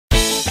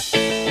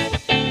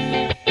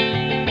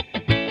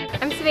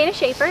Ms.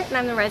 Schaefer, and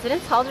I'm the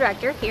Residence Hall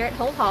Director here at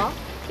Holt Hall.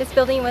 This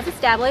building was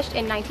established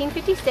in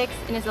 1956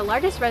 and is the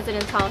largest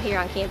residence hall here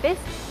on campus.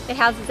 It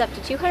houses up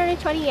to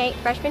 228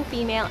 freshmen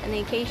female and the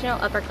occasional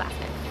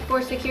upperclassmen.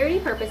 For security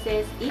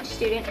purposes, each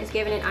student is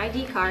given an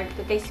ID card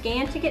that they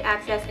scan to get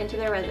access into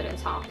their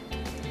residence hall.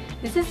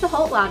 This is the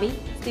Holt lobby.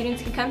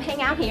 Students can come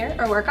hang out here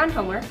or work on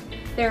homework.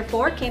 There are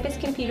 4 campus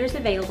computers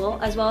available,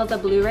 as well as a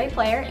Blu-ray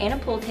player and a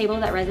pool table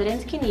that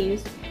residents can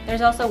use.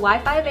 There's also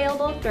Wi-Fi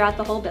available throughout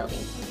the whole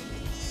building.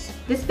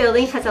 This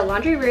building has a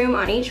laundry room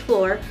on each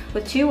floor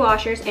with 2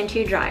 washers and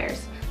 2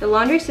 dryers. The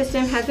laundry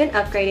system has been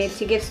upgraded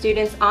to give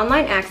students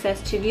online access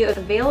to view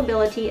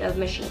availability of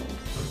machines.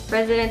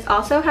 Residents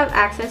also have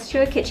access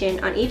to a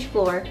kitchen on each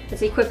floor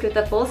that's equipped with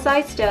a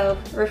full-size stove,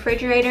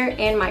 refrigerator,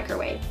 and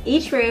microwave.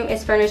 Each room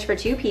is furnished for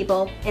 2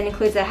 people and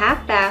includes a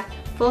half bath,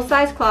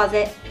 full-size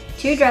closet,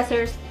 2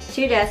 dressers,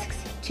 2 desks,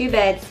 2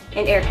 beds,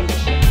 and air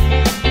conditioning.